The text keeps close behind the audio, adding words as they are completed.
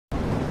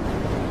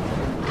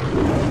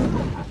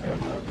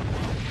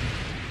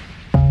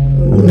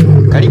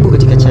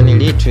katika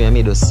channel yetu ya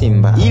Mido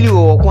Simba. Ili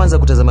uwe wa kwanza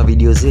kutazama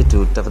video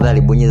zetu,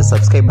 tafadhali bonyeza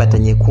subscribe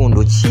button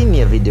nyekundu chini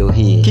ya video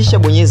hii. Kisha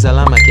bonyeza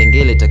alama ya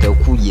kengele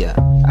itakayokuja.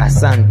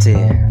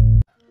 Asante.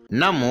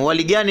 Naam,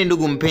 waligani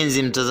ndugu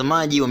mpenzi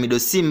mtazamaji wa Mido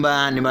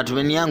Simba, ni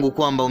matumaini yangu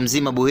kwamba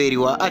mzima buheri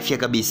wa afya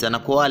kabisa, na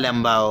kwa wale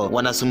ambao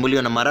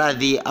wanasumbuliwa na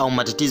maradhi au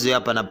matatizo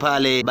hapa na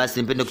pale,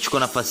 basi nipende kuchukua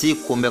nafasi hii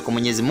kuombea kwa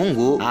Mwenyezi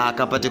Mungu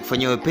akapate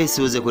kufanyia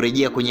wepesi uweze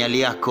kurejea kwenye hali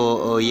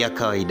yako ya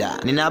kawaida.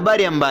 Nina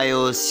habari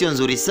ambayo sio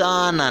nzuri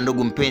sana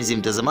ndugu mpenzi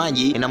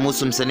mtazamaji,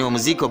 inamhusu msanii wa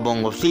muziki wa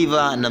Bongo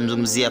Flava,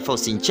 namzungumzia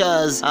Faustin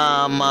Charles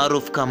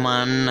maarufu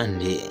kama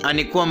Nandy.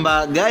 Ni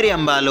kwamba gari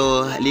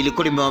ambalo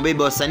lilikuwa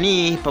limewabeba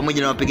wasanii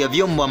pamoja na wapiga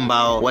vyombo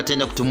ambao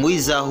wataenda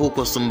kutumbuiza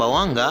huko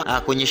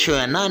Sumbawanga kwenye show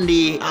ya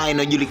Nandy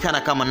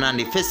inayojulikana kama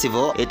Nandy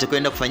Festival,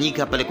 itakwenda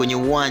kufanyika pale kwenye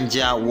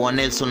uwanja wa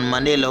Nelson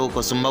Mandela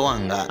huko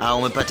Sumbawanga.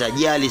 Umepata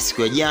ajali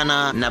siku ya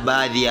jana na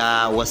baadhi ya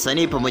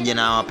wasanii pamoja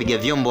na wapiga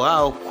vyombo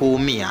hao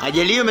kuumia.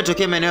 Ajali hiyo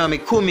imetokea maeneo ya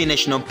Mikumi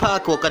National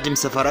Park wakati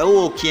msafara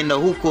huo ukienda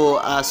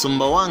huko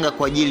Sumbawanga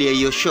kwa ajili ya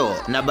hiyo show,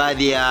 na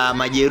baadhi ya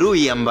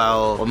majeruhi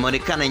ambao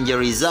wameonekana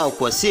injuries zao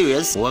kwa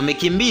serious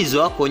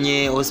wamekimbizwa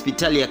kwenye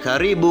hospitali ya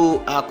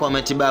karibu kwa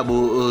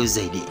matibabu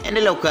zaidi.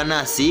 Endelea kukaa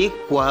nasi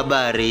kwa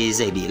habari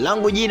zaidi.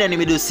 Langu jina ni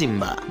Mido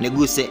Simba.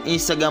 Niguse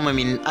Instagram,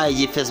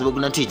 IG, Facebook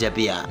na Twitter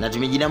pia.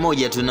 Natumia jina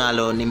moja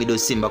tunalo ni Mido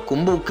Simba.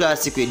 Kumbuka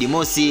siku ya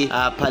Jumamosi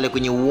pale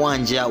kwenye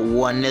uwanja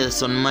wa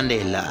Nelson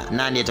Mandela,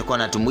 Nandy atakuwa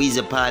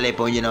anatumbuiza pale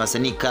pamoja na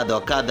wasanii kadha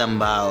wa kadha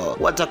ambao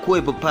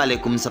watakuwepo pale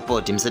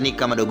kumsupport. Msanii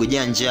kama Dogo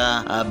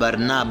Janja,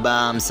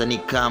 Barnaba, msanii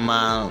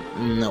kama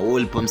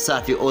Ulpo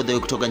Msafi all the way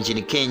kutoka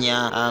nchini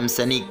Kenya,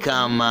 msanii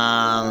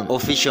kama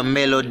Official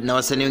Melody na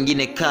wasanii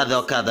wengine kadha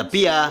wa kadha.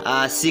 Pia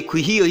siku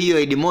hiyo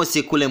hiyo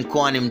Jumamosi kule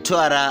mkoani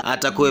Mtwara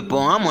atakuwepo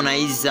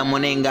Harmonize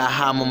Monenga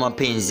Hamo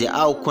Mapenzi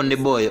au Konde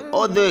Boy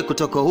all the way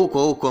kutoka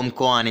huko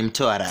mkoani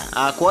Mtwara.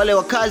 Kwa wale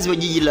wakazi wa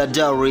jiji la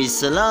Dar es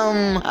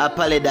Salaam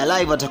pale Da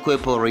Live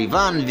atakuwepo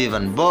Rayvanny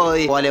Vivian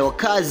Boy. Wale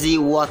wakazi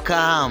wa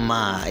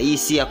Kahama, hii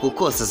si ya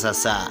kukosa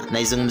sasa,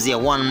 naizungumzia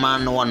one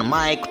man one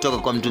mic kutoka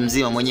kwa mtu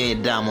mzima mwenyewe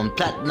Diamond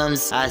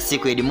Platnumz.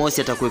 Siku ya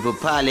Jumamosi atakuwepo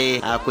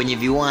pale kwenye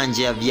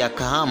viwanja vya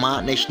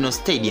Kahama National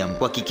Stadium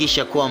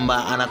kuhakikisha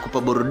kwamba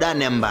anakupa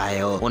burudani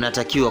ambayo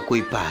unatakiwa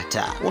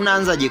kuipata.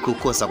 Unaanzaje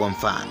kukosa kwa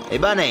mfano?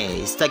 Bana,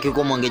 sitaki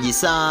kuwa mwangeji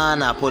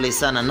sana, pole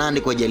sana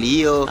Nandy kwa ajali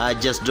hiyo.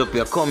 Just drop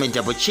your comment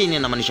hapo chini,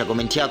 na maanisha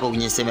comment yako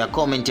kwenye sehemu ya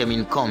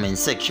comment, comment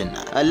section.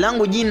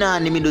 Langu jina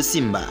ni Mido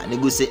Simba.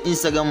 Niguse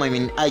Instagram,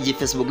 IG,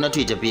 Facebook na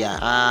Twitter pia.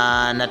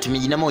 Natumia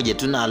jina moja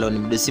tunalo ni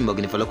Mido Simba.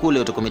 Ukinifollow kule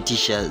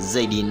utakometisha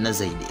zaidi na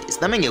zaidi.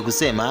 Sina mengi ya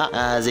kusema,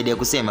 zaidi ya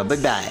kusema bye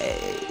bye.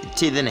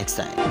 Till the next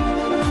time.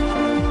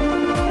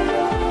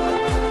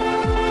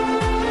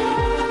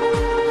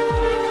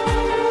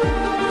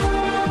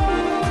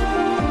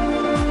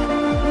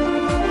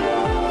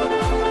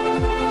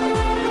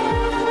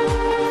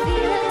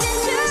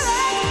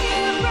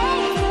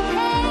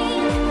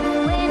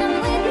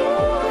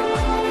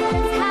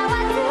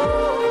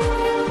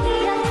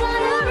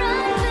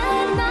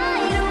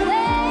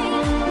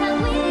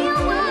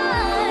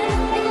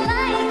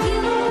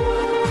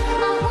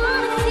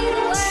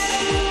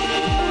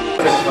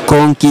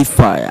 Konki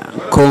fire,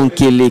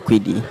 konki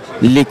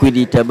liquid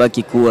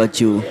itabaki kuwa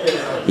juu,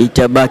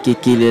 itabaki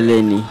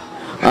kileleni.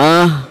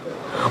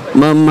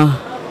 Mama,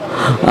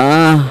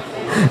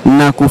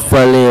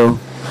 nakufa leo,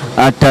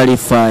 hatari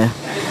fire.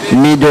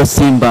 Mido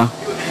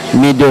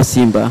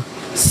Simba,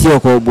 sio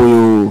kwa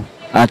ubuyu,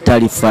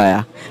 hatari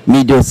fire.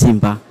 Mido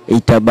Simba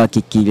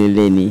itabaki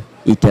kileleni,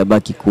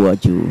 itabaki kuwa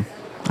juu,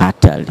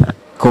 hatari.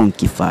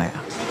 Konki fire.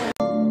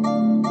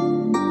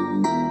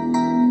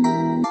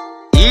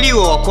 Ili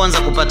wa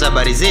kwanza kupata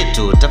habari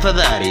zetu,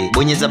 tafadhali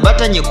bonyeza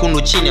button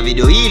nyekundu chini ya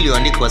video hii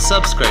iliyoandikwa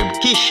subscribe,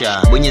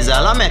 kisha bonyeza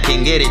alama ya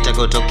kengele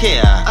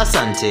itakayotokea.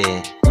 Asante.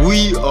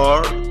 We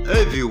are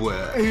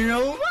everywhere.